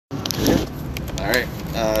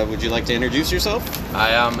would you like to introduce yourself?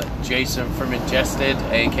 I am Jason from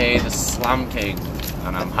INGESTED, aka the Slam King,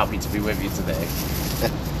 and I'm happy to be with you today.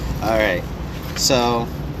 Alright, so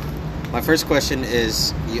my first question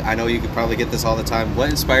is, I know you could probably get this all the time, what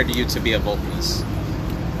inspired you to be a vocalist?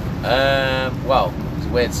 Well, it's a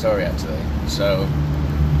weird story actually. So,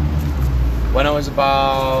 when I was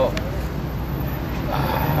about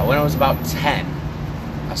 10,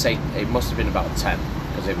 I say it must have been about 10,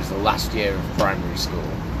 because it was the last year of primary school.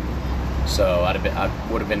 So I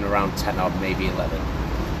would have been around 10 or maybe 11.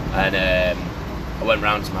 And I went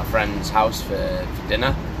round to my friend's house for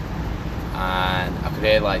dinner, and I could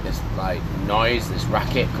hear like this noise, this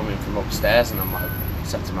racket coming from upstairs, and I'm like, I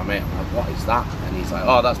said to my mate, I'm like, what is that? And he's like,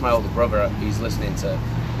 oh, that's my older brother. He's listening to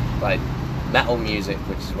like metal music,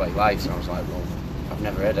 which is what he likes. And I was like, well, I've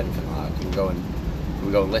never heard anything like that. Can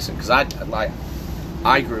we go and listen? Because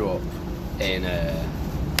I grew up in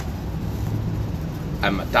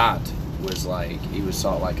and my dad was like, he was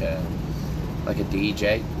sort of like a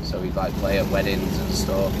DJ, so he'd like play at weddings and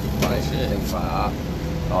stuff, like things like that,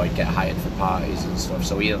 or he'd get hired for parties and stuff.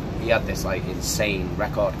 So he had this like insane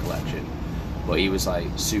record collection, but he was like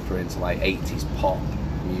super into like 80s pop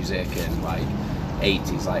music and like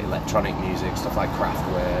 80s like electronic music, stuff like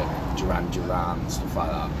Kraftwerk, Duran Duran, stuff like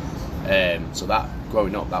that. So that,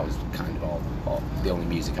 growing up, that was kind of all the only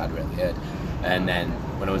music I'd really heard. And then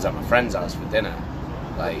when I was at my friend's house for dinner,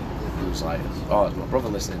 like, he was like, oh, is my brother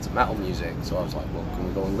listening to metal music? So I was like, well, can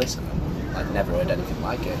we go and listen? And I'd never heard anything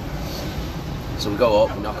like it. So we go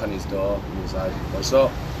up, we knock on his door, and he's like, what's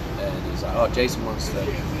up? And he's like, oh, Jason wants to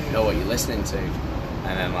know what you're listening to.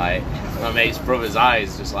 And then like, my mate's brother's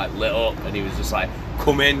eyes just like lit up, and he was just like,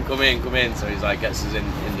 come in. So he's like, gets us in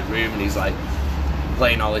the room, and he's like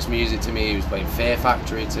playing all this music to me. He was playing Fear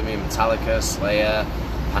Factory to me, Metallica, Slayer,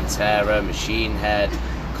 Pantera, Machine Head,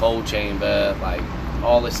 Cold Chamber, like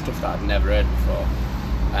all this stuff that I'd never heard before.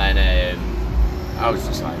 And I was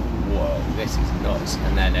just like, whoa, this is nuts.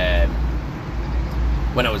 And then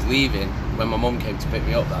when I was leaving, when my mum came to pick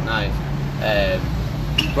me up that night,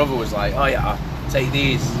 his brother was like, oh yeah, take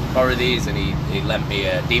these, borrow these, and he lent me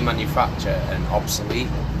a Demanufacture and Obsolete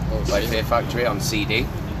by Fear Factory on CD.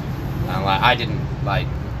 And like, I didn't like,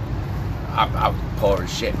 I was poor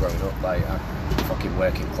as shit growing up, like I fucking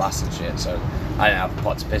working class and shit, so I didn't have a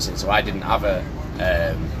pot to piss in, so I didn't have a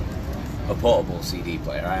portable CD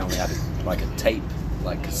player. I only had like a tape,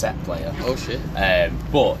 like cassette player. Oh shit.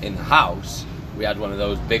 But in the house we had one of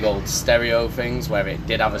those big old stereo things where it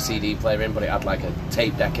did have a CD player in, but it had like a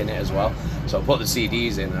tape deck in it as well. So I put the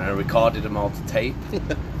CDs in and I recorded them all to tape,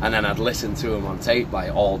 and then I'd listen to them on tape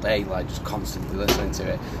like all day, like just constantly listening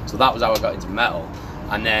to it. So that was how I got into metal.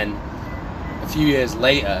 And then a few years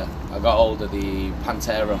later, I got hold of the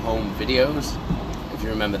Pantera home videos, if you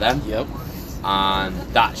remember them. Yep. And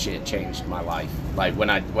that shit changed my life. Like when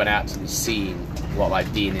I actually seen what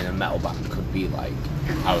like being in a metal band could be like,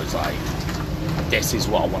 I was like, this is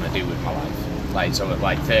what I want to do with my life. Like, so at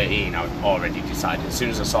like 13, I already decided, as soon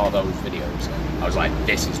as I saw those videos, I was like,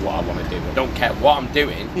 this is what I want to do. I don't care what I'm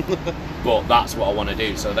doing, but that's what I want to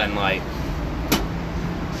do. So then like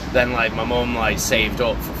my mum like saved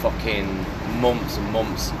up for fucking months and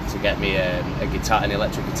months to get me a guitar, an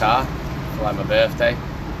electric guitar, for like my birthday.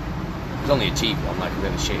 It was only a cheap one, like a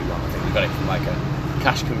really shitty one. I think we got it from like a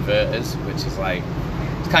Cash Converters, which is like,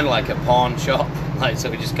 it's kind of like a pawn shop. Like,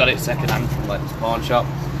 so we just got it second hand from like this pawn shop.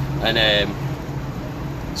 And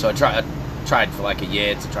so I tried for like a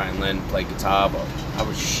year to try and learn to play guitar, but I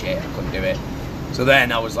was shit, I couldn't do it. So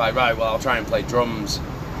then I was like, right, well, I'll try and play drums.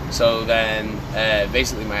 So then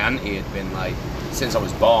basically my auntie had been like, since I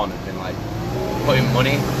was born, had been like putting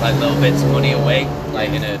money, like little bits of money away, like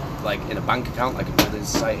in a bank account, like a building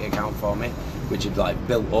society account for me, which had like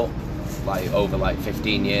built up like over like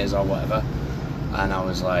 15 years or whatever. And I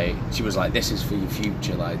was like, she was like, this is for your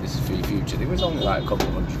future, like this is for your future. There was only like a couple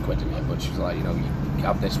of £100 in it, but she was like, you know, you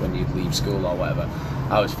have this when you leave school or whatever.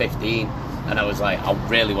 I was 15 and I was like, I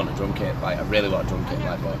really want a drum kit, like I really want a drum kit,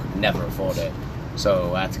 like, but I could never afford it.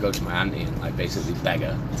 So I had to go to my auntie and like basically beg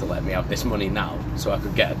her to let me have this money now so I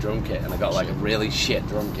could get a drum kit. And I got like a really shit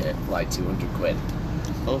drum kit for like £200.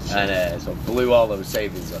 Oh shit. And so I blew all those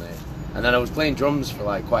savings on it. And then I was playing drums for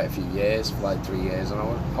like quite a few years, for like 3 years, and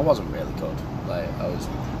I wasn't really good. Like I was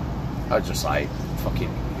just like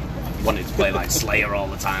fucking wanted to play like Slayer all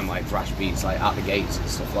the time, like thrash beats, like At the Gates and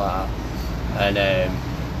stuff like that. And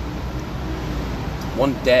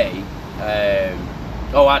one day,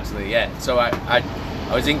 oh actually yeah, so I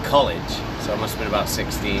was in college, so I must have been about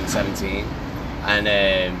 16, 17, and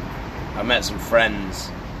I met some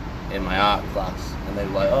friends in my art class, and they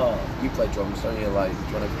were like, "Oh, you play drums, don't you? Like, do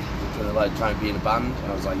you want to like try and be in a band?"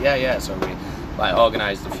 And I was like, "Yeah." So we like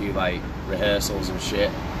organised a few like rehearsals and shit.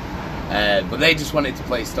 But they just wanted to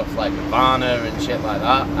play stuff like Nirvana and shit like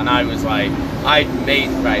that, and I was like,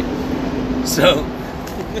 so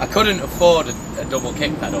I couldn't afford a double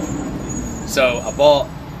kick pedal, so I bought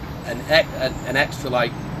an extra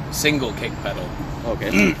like single kick pedal.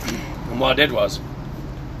 Okay. And what I did was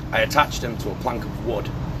I attached them to a plank of wood,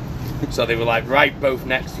 so they were like right both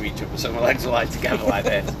next to each other, so my legs were like together like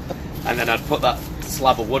this, and then I'd put that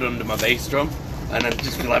slab of wood under my bass drum, and then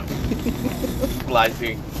just be like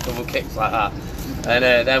doing double kicks like that. And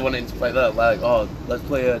they're wanting to play that, like, "Oh, let's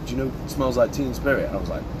play do you know Smells Like Teen Spirit?" And I was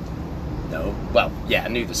like, "No." Well, yeah, I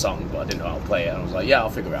knew the song, but I didn't know how to play it. And I was like, "Yeah, I'll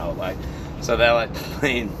figure it out." Like, so they're like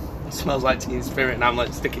playing Smells Like Teen Spirit, and I'm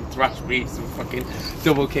like sticking thrash beats and fucking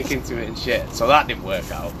double kicking to it and shit. So that didn't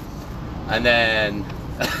work out. And then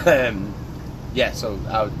yeah, so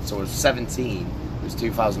I was 17. It was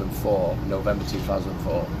 2004, November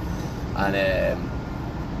 2004, and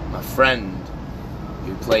my friend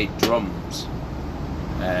who played drums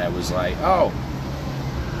was like, "Oh,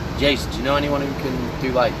 Jace, do you know anyone who can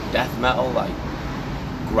do like death metal, like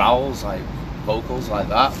growls, like vocals like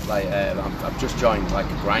that? Like, I've just joined like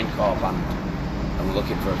a grindcore band, and we're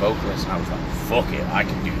looking for a vocalist." And I was like, "Fuck it, I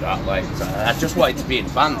can do that." Like, so I just wanted to be in a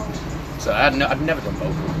band, so I'd never done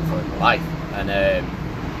vocals before in my life, and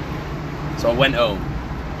so I went home,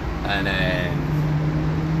 and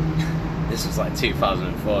this was like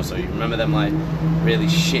 2004. So you remember them like really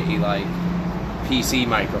shitty like PC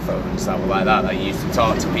microphones that were like that you used to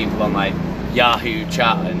talk to people on like Yahoo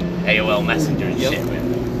Chat and AOL Messenger and shit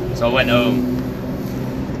with. So I went home,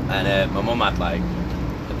 and my mum had like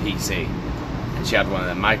a PC, and she had one of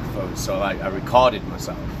the microphones. So like I recorded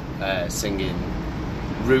myself singing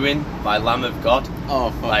 "Ruin" by Lamb of God.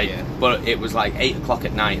 Oh, fuck like, yeah. But it was like 8 o'clock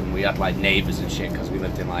at night, and we had like neighbours and shit because we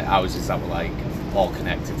lived in like houses that were like all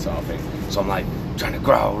connected sort of thing. So I'm like trying to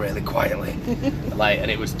growl really quietly, like,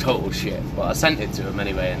 and it was total shit. But I sent it to them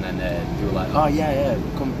anyway, and then they were like, "Oh yeah,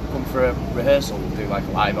 come for a rehearsal. We'll do like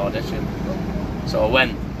a live audition." So I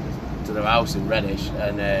went to their house in Reddish,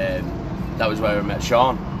 and that was where I met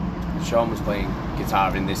Sean. Sean was playing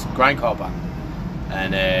guitar in this grindcore band,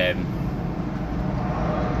 and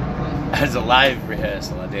as a live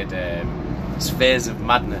rehearsal I did Spheres of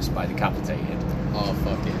Madness by Decapitated. Oh,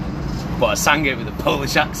 fuck it. But I sang it with a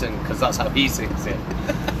Polish accent because that's how he sings it.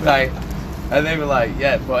 Right. And they were like,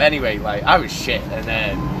 yeah, but anyway, like, I was shit,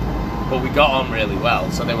 and but we got on really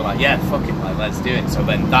well, so they were like, "Yeah, fuck it, like, let's do it." So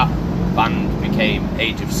then that band became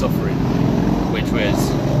Age of Suffering, which was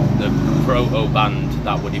the proto band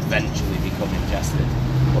that would eventually become Ingested.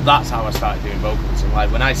 But that's how I started doing vocals, and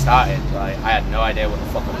like when I started, like, I had no idea what the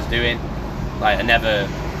fuck I was doing. Like, I never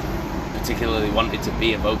particularly wanted to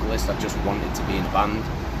be a vocalist, I just wanted to be in a band.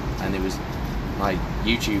 And it was like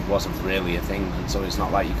YouTube wasn't really a thing, and so it's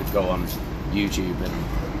not like you could go on YouTube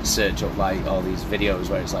and search up like all these videos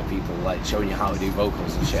where it's like people like showing you how to do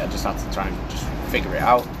vocals and shit. I just had to try and just figure it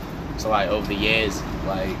out. So like over the years,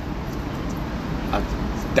 like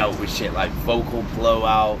I've dealt with shit like vocal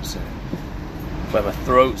blowouts and where my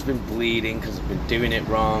throat's been bleeding because I've been doing it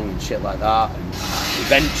wrong and shit like that. And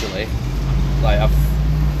eventually, like, I've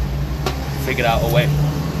figured out a way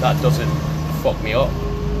that doesn't fuck me up.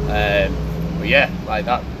 But yeah, like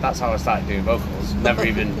that's how I started doing vocals. Never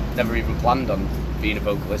even planned on being a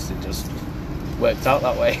vocalist. It just worked out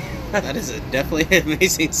that way. That is definitely an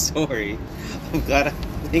amazing story. I'm glad.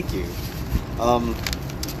 Thank you.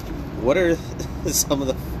 What are some of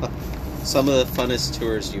the funnest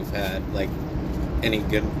tours you've had? Like, any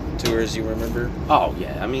good tours you remember? Oh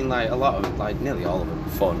yeah, I mean, like, a lot of, like, nearly all of them are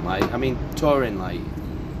fun. Like, I mean, touring, like,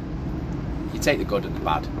 you take the good and the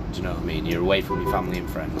bad. Do you know what I mean? You're away from your family and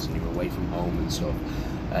friends, and you're away from home and stuff,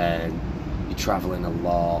 and you're traveling a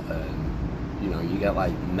lot, and you know, you get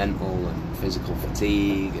like mental and physical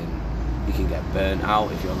fatigue, and you can get burnt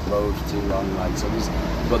out if you're on the road for too long. Like, so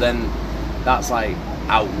but then that's like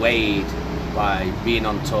outweighed by being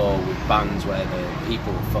on tour with bands where the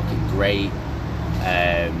people are fucking great,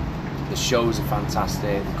 the shows are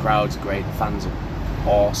fantastic, the crowds are great, the fans are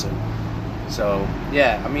awesome. So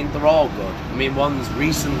yeah, I mean, they're all good. I mean, ones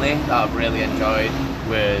recently that I've really enjoyed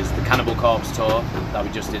was the Cannibal Corpse tour that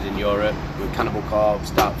we just did in Europe with Cannibal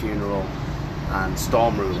Corpse, Dark Funeral and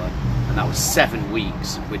Storm Ruler, and that was 7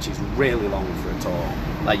 weeks, which is really long for a tour.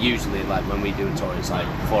 Like, usually, like, when we do a tour, it's like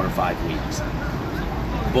 4 or 5 weeks.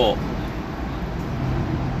 But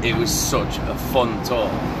it was such a fun tour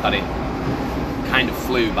that it kind of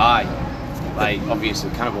flew by. Like, obviously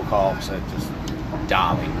Cannibal Corpse are just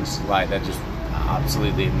darlings, like, they're just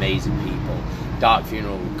absolutely amazing people. Dark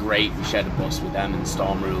Funeral were great. We shared a bus with them and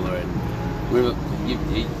Storm Ruler, and we were,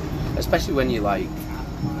 especially when you like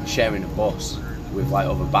sharing a bus with like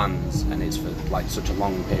other bands, and it's for like such a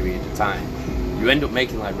long period of time. You end up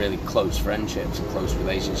making like really close friendships and close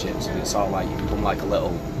relationships, and it's all like you become like a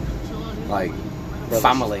little like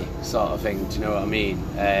family sort of thing. Do you know what I mean?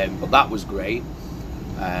 But that was great.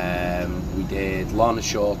 We did Lorna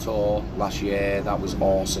Shore tour last year. That was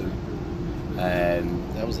awesome.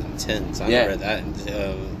 That was intense. I remember that.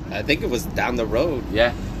 I think it was down the road.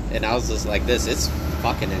 Yeah. And I was just like, it's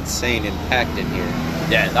fucking insane and packed in here.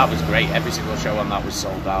 Yeah, that was great. Every single show on that was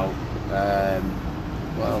sold out.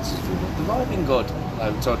 What else has been good? They've all been good.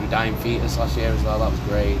 We toured with Dying Fetus last year as well. That was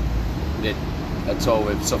great. We did a tour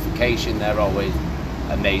with Suffocation. They're always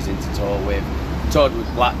amazing to tour with. Toured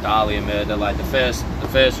with Black Dahlia Murder. Like the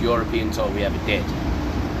first European tour we ever did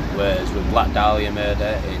was with Black Dahlia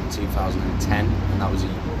Murder in 2010, and that was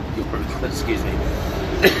excuse me.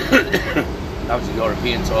 That was a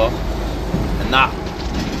European tour, and that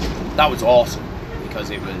was awesome because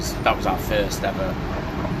that was our first ever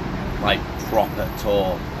like proper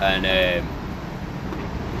tour, and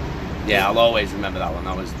yeah, I'll always remember that one.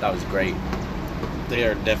 That was great. They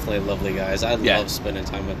are definitely lovely guys. I love spending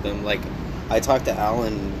time with them. Like, I talked to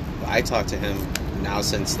Alan. I talked to him now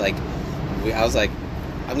since like I was like,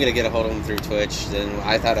 I'm gonna get a hold of him through Twitch. Then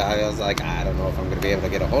I was like, I don't know if I'm gonna be able to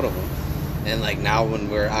get a hold of him. And like now when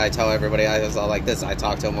I tell everybody I was all like this, I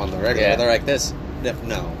talk to them on the regular. Yeah. They're like this,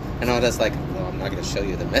 no, and I'm just like, well, I'm not going to show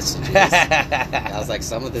you the messages. I was like,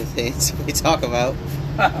 some of the things we talk about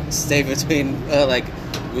stay between. Like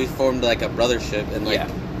we formed like a brothership, and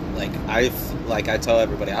I tell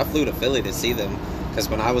everybody I flew to Philly to see them because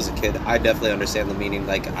when I was a kid, I definitely understand the meaning.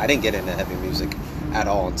 Like I didn't get into heavy music at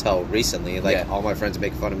all until recently. Like all my friends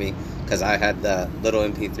make fun of me because I had the little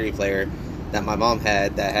MP3 player that my mom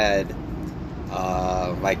had that had.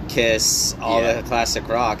 Like Kiss, all the classic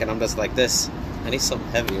rock, and I'm just like this. I need something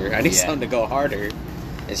heavier. I need something to go harder.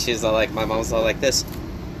 And she's all like, my mom's all like this.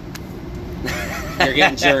 You're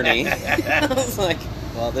getting Journey. I was like,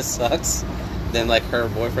 well, this sucks. Then like her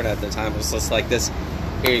boyfriend at the time was just like this.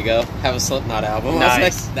 Here you go, have a Slipknot album. Nice, I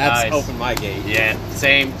was like, that's opened my gate. Yeah,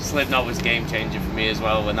 same. Slipknot was game changer for me as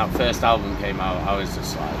well. When that first album came out, I was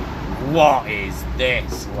just like, what is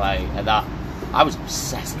this? Like, and that. I was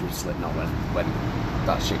obsessed with Slipknot when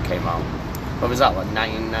that shit came out. What was that, like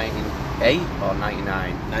 1998 or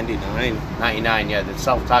 99? 99. 99, yeah, the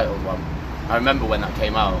self-titled one. I remember when that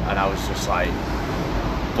came out, and I was just like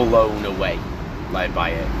blown away like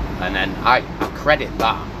by it. And then I credit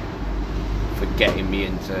that for getting me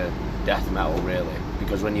into death metal, really,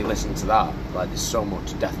 because when you listen to that, like there's so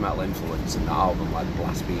much death metal influence in the album, like the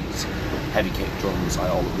blast beats, heavy kick drums, like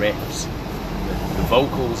all the riffs. The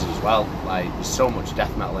vocals as well, like there's so much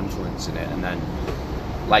death metal influence in it, and then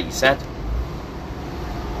like you said,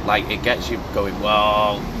 like it gets you going,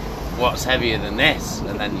 well, what's heavier than this?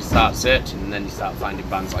 And then you start searching, and then you start finding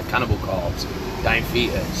bands like Cannibal Corpse, Dying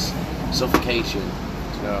Fetus, Suffocation, do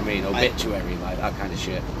you know what I mean, Obituary, like that kind of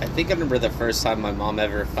shit. I think I remember the first time my mom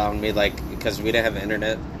ever found me, like, because we didn't have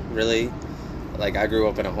internet really. Like I grew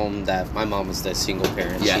up in a home that my mom was the single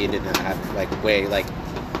parent. She didn't have like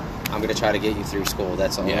I'm going to try to get you through school.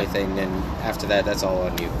 That's the only thing. And after that, that's all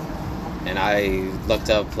on you. And I looked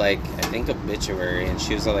up, like, I think Obituary, and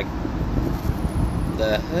she was like,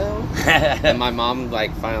 the hell? And my mom,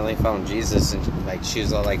 like, finally found Jesus, and, like, she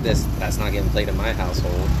was all like this. That's not getting played in my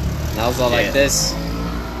household. And I was all like this.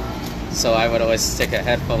 So I would always stick a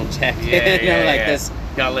headphone jack in, like this.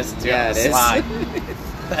 Gotta listen to it on the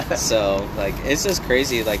slide. So, like, it's just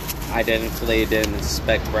crazy. Like, I didn't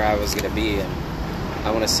expect where I was going to be, and I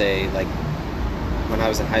want to say, like, when I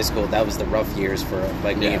was in high school, that was the rough years for,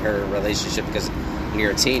 like, me and her relationship, because when you're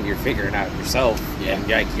a teen, you're figuring out yourself, and,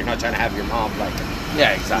 like, you're not trying to have your mom, like...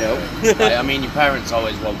 Yeah, exactly. Like, I mean, your parents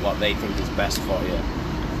always want what they think is best for you,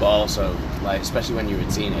 but also, like, especially when you're a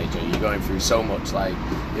teenager, you're going through so much, like,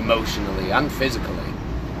 emotionally and physically.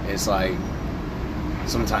 It's like,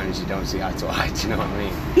 sometimes you don't see eye to eye, do you know what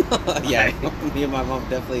I mean? Yeah, me and my mom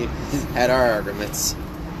definitely had our arguments.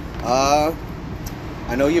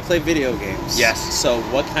 I know you play video games. Yes. So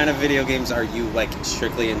what kind of video games are you, like,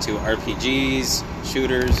 strictly into? RPGs,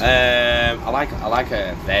 shooters? I like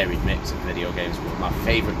a varied mix of video games, but my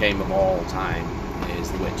favourite game of all time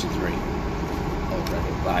is The Witcher 3.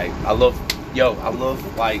 Like, I love,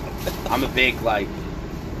 like, I'm a big, like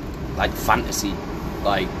fantasy,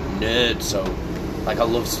 like, nerd, so, like, I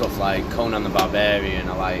love stuff like Conan the Barbarian,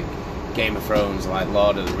 I like Game of Thrones, I like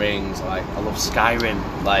Lord of the Rings, I love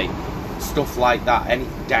Skyrim, like, stuff like that, any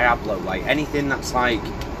Diablo, like anything that's like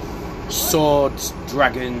swords,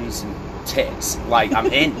 dragons, and tits, like I'm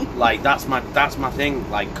in. Like that's my thing.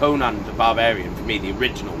 Like Conan the Barbarian for me, the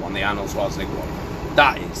original one, the Arnold Schwarzenegger one,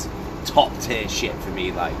 that is top tier shit for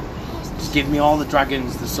me. Like, just give me all the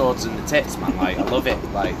dragons, the swords, and the tits, man. Like, I love it.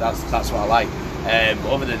 Like that's what I like.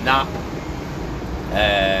 But other than that,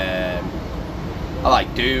 I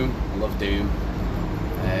like Doom. I love Doom.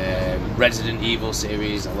 Resident Evil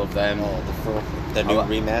series, I love them. Oh, the new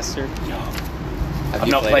remastered. Yeah. I've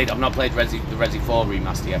not played the Resi 4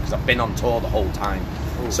 remaster yet because I've been on tour the whole time.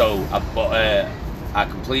 Ooh. So I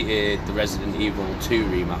completed the Resident Evil 2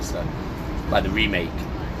 remaster, like the remake.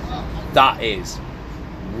 That is,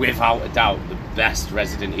 without a doubt, the best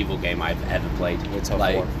Resident Evil game I've ever played. It's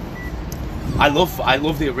like, 4. I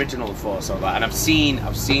love the original 4 so that, and I've seen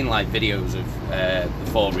like videos of the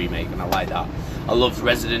 4 remake, and I like that. I loved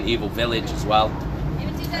Resident Evil Village as well.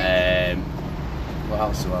 What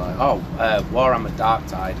else do I like? Warhammer Dark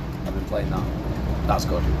Tide. I've been playing that. That's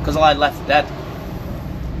good because I like Left 4 Dead.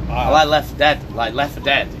 I like Left 4 Dead. Like Left 4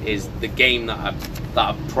 Dead is the game that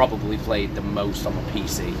I've probably played the most on my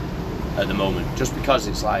PC at the moment, just because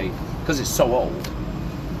it's so old.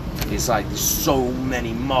 It's like there's so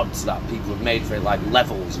many mods that people have made for it, like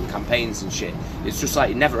levels and campaigns and shit. It's just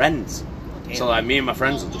like it never ends. Damn. So like me and my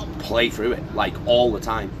friends will just play through it like all the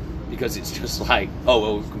time because it's just like, oh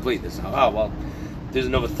well, we've completed this now. Oh well, there's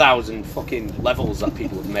another 1,000 fucking levels that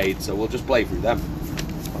people have made, so we'll just play through them.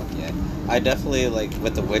 Yeah, I definitely like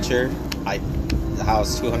with The Witcher. The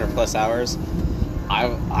house 200 plus hours. I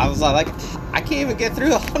was like, I can't even get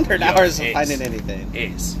through 100 hours of finding anything.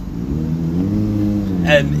 It's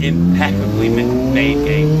an impeccably made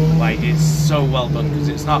game. Like, it's so well done because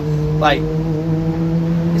it's not like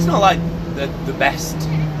the best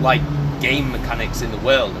like game mechanics in the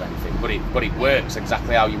world or anything, but it works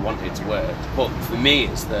exactly how you want it to work. But for me,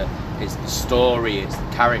 it's the story, it's the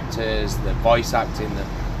characters, the voice acting,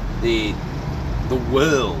 the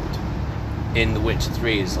world in The Witcher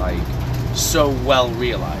 3 is like so well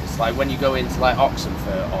realised. Like when you go into like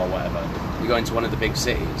Oxenfurt or whatever, you go into one of the big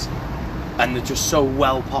cities and they're just so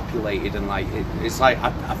well populated, and like it's like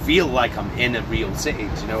I feel like I'm in a real city.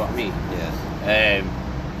 Do you know what I mean? Yeah.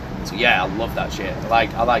 So yeah, I love that shit.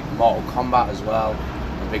 I like Mortal Kombat as well.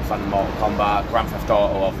 I'm a big fan of Mortal Kombat. Grand Theft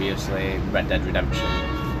Auto, obviously. Red Dead Redemption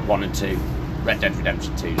 1 and 2. Red Dead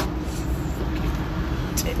Redemption 2 is fucking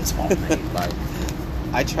tits on me. Like,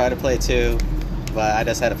 I tried to play 2, but I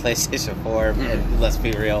just had a PlayStation 4, and let's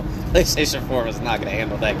be real, PlayStation 4 was not going to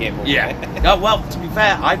handle that game. Yeah. No, well, to be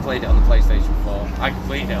fair, I played it on the PlayStation 4. I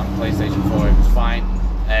completed it on the PlayStation 4. It was fine.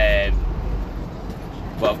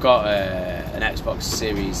 But I've got an Xbox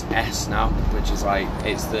Series S now, which is like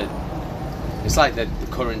it's like the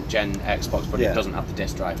current gen Xbox, but it doesn't have the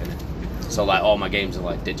disc drive in it. So like all my games are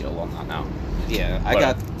like digital on that now. Yeah, I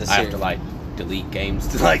have to like delete games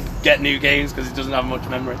to like get new games because it doesn't have much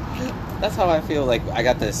memory. That's how I feel. Like I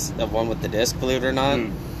got the one with the disc, believe it or not,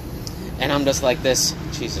 and I'm just like this.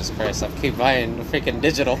 Jesus Christ! I keep buying freaking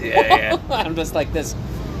digital. Yeah. I'm just like this.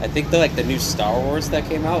 I think the new Star Wars that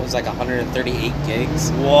came out was like 138 gigs.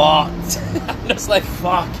 What? I'm just like,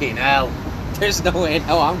 fucking hell. There's no way in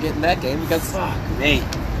hell I'm getting that game because fuck me.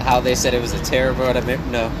 How they said it was a terabyte of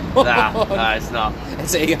no. Nah, it's not.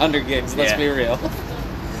 It's 800 gigs. Let's be real.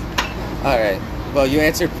 All right. Well, you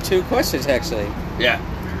answered 2 questions actually. Yeah.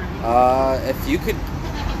 If you could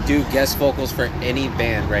do guest vocals for any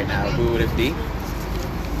band right now, who would it be?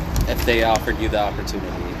 If they offered you the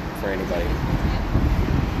opportunity for anybody.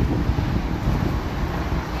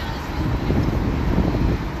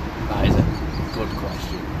 That is a good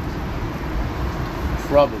question.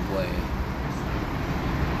 Probably.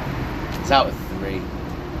 It's out of 3.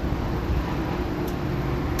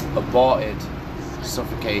 Aborted,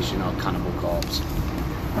 Suffocation, or Cannibal Corpse.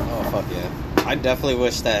 Oh, fuck yeah. I definitely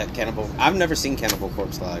wish that I've never seen Cannibal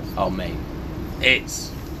Corpse live. Oh, mate.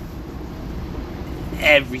 It's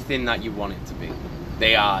everything that you want it to be.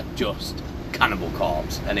 They are just Cannibal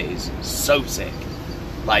Corpse, and it is so sick.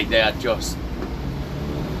 Like, they are just...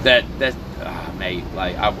 They're mate,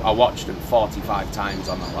 like, I watched them 45 times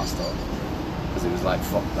on that last tour. Because it was like,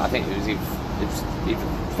 I think it was either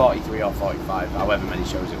 43 or 45, however many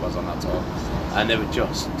shows it was on that tour. And they were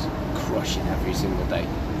just crushing every single day.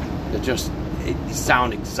 They're just... They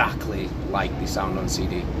sound exactly like they sound on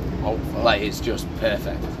CD. Oh, like it's just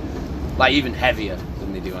perfect. Like even heavier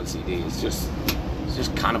than they do on CD. It's just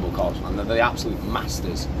Cannibal Corpse, man. They're the absolute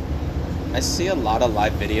masters. I see a lot of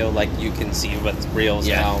live video, like you can see with reels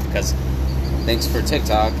now, because thanks for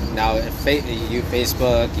TikTok. Now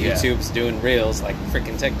Facebook, YouTube's doing reels like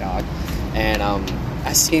freaking TikTok, and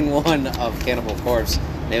I seen one of Cannibal Corpse.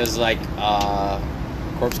 And it was like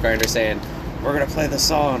Corpse Grinder saying, we're gonna play the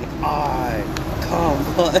song I Come,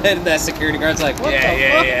 and that security guard's like, what the fuck?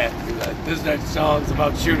 Yeah. This next song's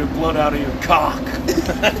about shooting blood out of your cock.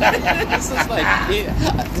 This is like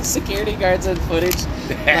the security guards and footage.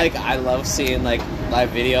 Like, I love seeing like live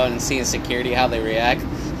video and seeing security how they react.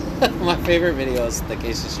 My favorite video is the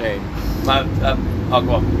Case of Shame. I'll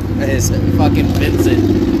go on. Is fucking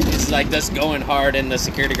Vincent. He's like just going hard, and the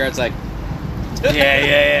security guard's like,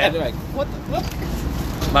 yeah. And they're like, what the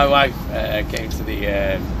fuck? My wife came to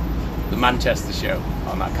the Manchester show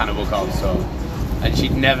on that Cannibal Corpse tour, and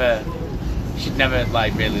she'd never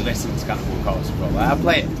like really listened to Cannibal Corpse before. Like,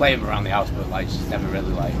 I play him around the house, but like she's never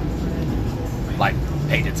really like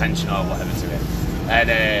paid attention or whatever to it.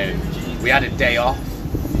 And we had a day off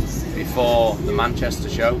before the Manchester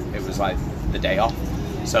show. It was like the day off,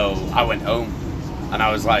 so I went home, and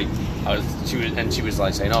she was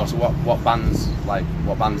like saying, oh, so what bands are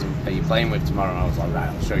you playing with tomorrow? And I was like, right,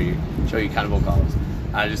 I'll show you Cannibal Corpse.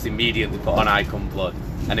 And I just immediately put on I Come Blood,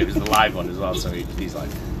 and it was the live one as well. So he's like,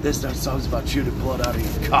 this song's about shooting blood out of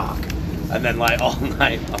your cock. And then like all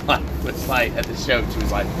night, I was like at the show, she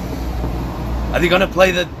was like, are they gonna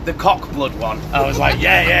play the cock blood one? I was like,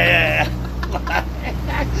 yeah.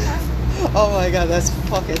 Oh my god, that's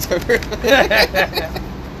fucking terrific.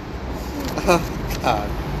 Oh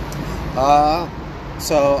god.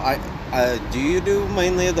 So do you do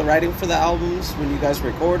mainly the writing for the albums when you guys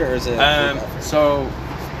record, or is it? So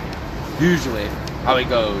usually how it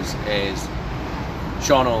goes is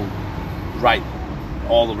Sean will write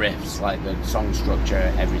all the riffs, like the song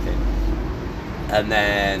structure, everything, and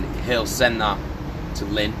then he'll send that to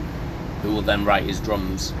Lynn, who will then write his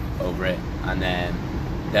drums over it, and then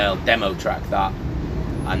they'll demo track that,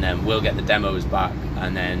 and then we'll get the demos back,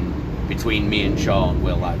 and then between me and Sean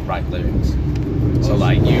we'll like write lyrics. So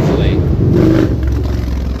like usually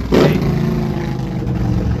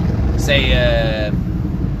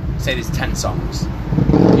say there's 10 songs,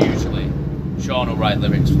 usually Sean will write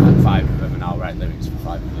lyrics for like 5 of them, and I'll write lyrics for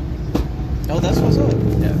 5 of them. Oh, that's what's up.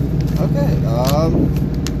 Yeah. Okay.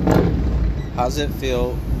 How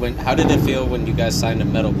did it feel when you guys signed to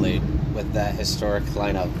Metal Blade with that historic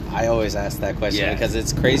lineup? I always ask that question because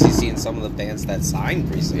it's crazy seeing some of the bands that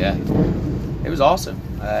signed recently. Yeah, it was awesome.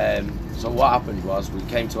 So what happened was we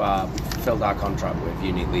filled our contract with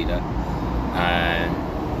Unique Leader, and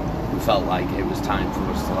we felt like it was time for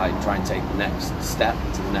us to like try and take the next step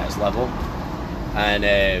to the next level. And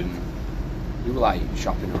we were like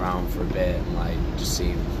shopping around for a bit and like just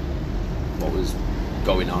seeing what was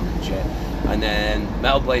going on and shit. And then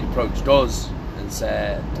Metal Blade approached us and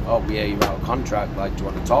said, oh yeah, you're out of contract, like, do you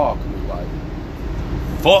want to talk? And we were like,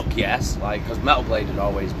 fuck yes, like, because Metal Blade had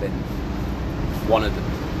always been one of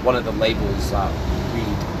the labels that we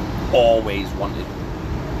always wanted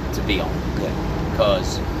to be on.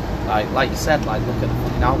 Because like you said, like, look at the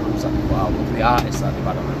fucking albums that they put out, look at the artists that they've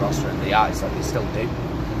had on their roster and the artists that they still do.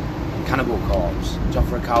 Cannibal Corpse, Job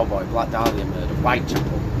for a Cowboy, Black Dahlia Murder,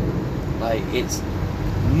 Whitechapel. Like, it's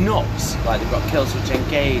nuts. Like, they've got Killswitch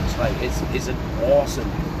Engage. Like, it's an awesome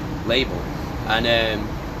label. And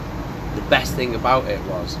the best thing about it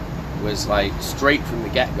was like straight from the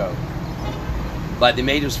get-go, like, they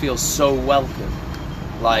made us feel so welcome.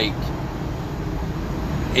 Like,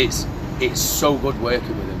 it's so good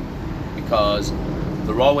working with them because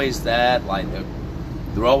they're always there. Like,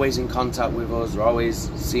 they're always in contact with us. They're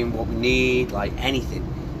always seeing what we need, like anything.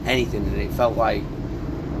 And it felt like,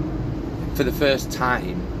 for the first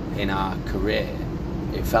time in our career,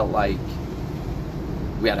 it felt like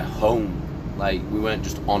we had a home. Like, we weren't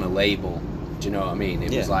just on a label. Do you know what I mean?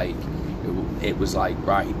 It was like,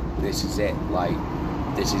 right, this is it. Like,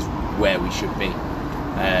 this is where we should be.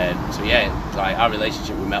 So yeah, like, our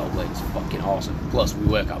relationship with Metal Blade is fucking awesome. Plus, we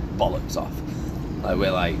work our bollocks off. Like,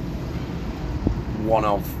 we're like one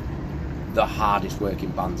of the hardest working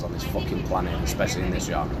bands on this fucking planet, especially in this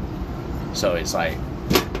genre. So it's like,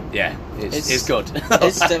 yeah, it's good.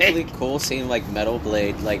 It's definitely cool seeing like Metal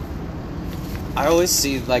Blade. Like, I always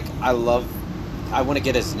see, like, I want to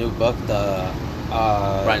get his new book, the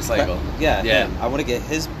Brian Slagle. Yeah. I want to get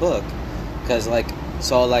his book because, like,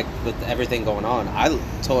 so, like, with everything going on, I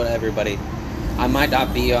told everybody I might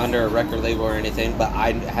not be under a record label or anything, but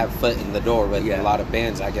I have foot in the door with a lot of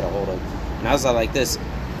bands I get a hold of. And I was like this,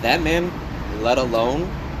 that man, Let Alone,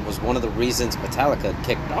 was one of the reasons Metallica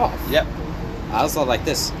kicked off. Yep. I was like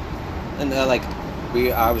this, and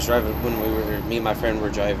I was driving when me and my friend were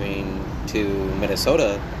driving to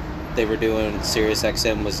Minnesota. They were doing Sirius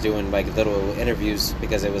XM was doing like little interviews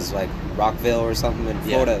because it was like Rockville or something in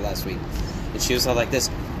Florida last week, and she was all like this,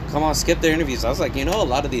 come on, skip their interviews. I was like, a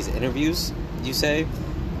lot of these interviews you say,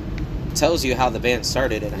 tells you how the band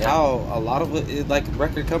started and how a lot of it, like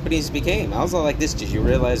record companies became. I was all like this. Did you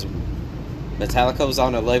realize Metallica was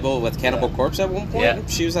on a label with Cannibal Corpse at one point? Yeah.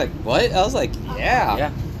 She was like, what? I was like,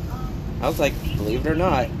 yeah. I was like, believe it or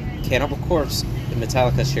not, Cannibal Corpse and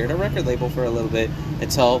Metallica shared a record label for a little bit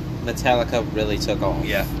until Metallica really took off.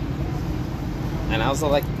 Yeah. And I was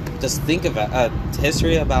like, just think about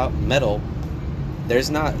history about metal.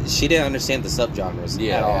 There's not. She didn't understand the subgenres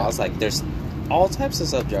at all. I was like, there's all types of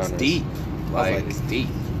subgenres. It's deep. Like, it's deep.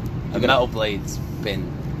 And Metal Blade's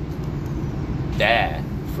been there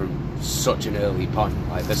from such an early point.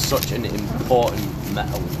 Like, there's such an important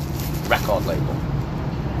metal record label.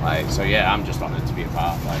 Like, so yeah, I'm just honoured to be a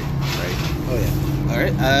part. Like, great. Oh yeah. All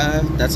right. That's